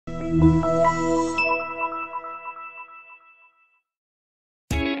Come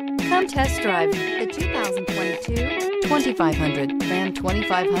test drive the 2022 2500. Ram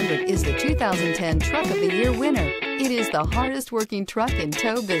 2500 is the 2010 Truck of the Year winner. It is the hardest working truck in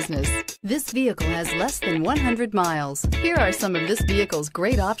tow business. This vehicle has less than 100 miles. Here are some of this vehicle's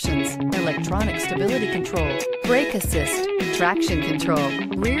great options: electronic stability control, brake assist, traction control,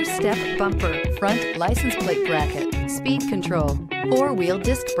 rear step bumper, front license plate bracket, speed control, four-wheel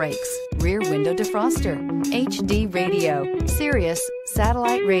disc brakes, rear window defroster, HD radio, Sirius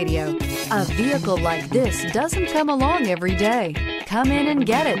satellite radio. A vehicle like this doesn't come along every day. Come in and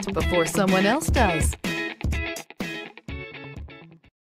get it before someone else does.